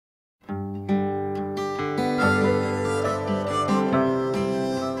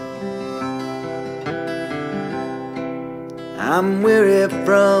I'm weary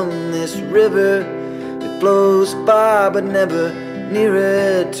from this river that flows far but never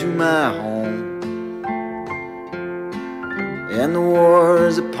nearer to my home. And the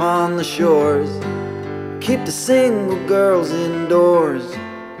wars upon the shores keep the single girls indoors,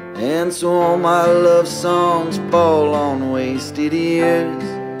 and so all my love songs fall on wasted ears.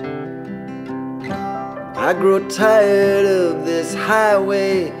 I grow tired of this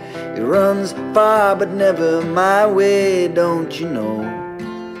highway, it runs far but never my way, don't you know?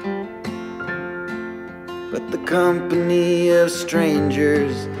 But the company of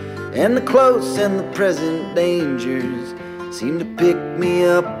strangers and the close and the present dangers seem to pick me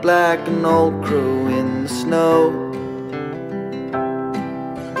up like an old crow in the snow.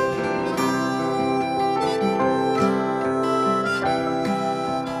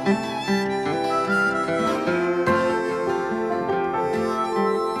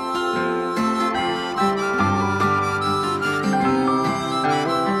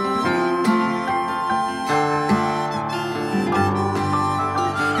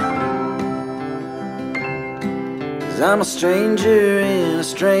 I'm a stranger in a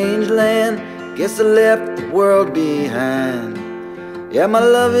strange land, guess I left the world behind. Yeah, my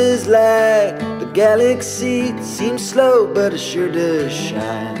love is like the galaxy, it seems slow but it sure does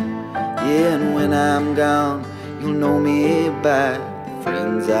shine. Yeah, and when I'm gone, you'll know me by the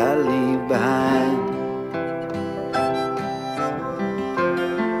friends I leave behind.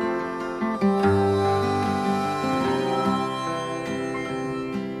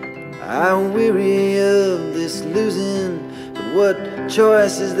 I'm weary of this losing, but what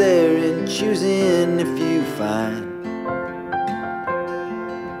choice is there in choosing if you find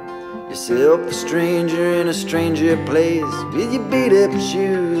yourself a stranger in a stranger place, with your beat up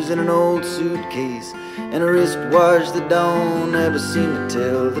shoes and an old suitcase and a wristwatch that don't ever seem to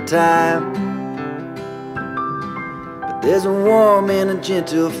tell the time. But there's a warm and a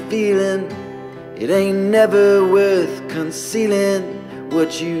gentle feeling, it ain't never worth concealing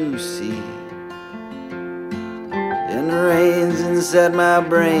what you see. And the rains inside my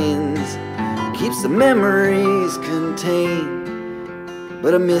brains keeps the memories contained,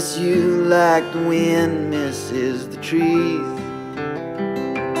 but I miss you like the wind misses the trees.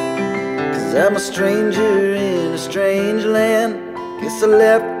 'Cause I'm a stranger in a strange land, guess I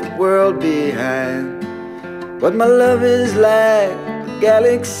left the world behind. But my love is like the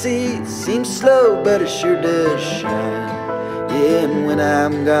galaxy, it seems slow but it sure does shine. Yeah, and when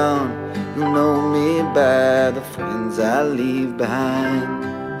I'm gone, you'll know me by the friends I leave behind.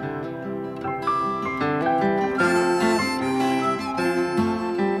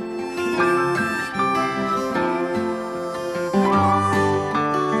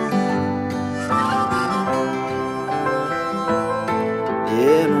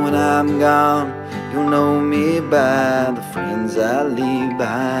 Yeah, and when I'm gone, you'll know me by the friends I leave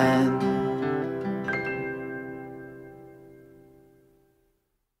behind.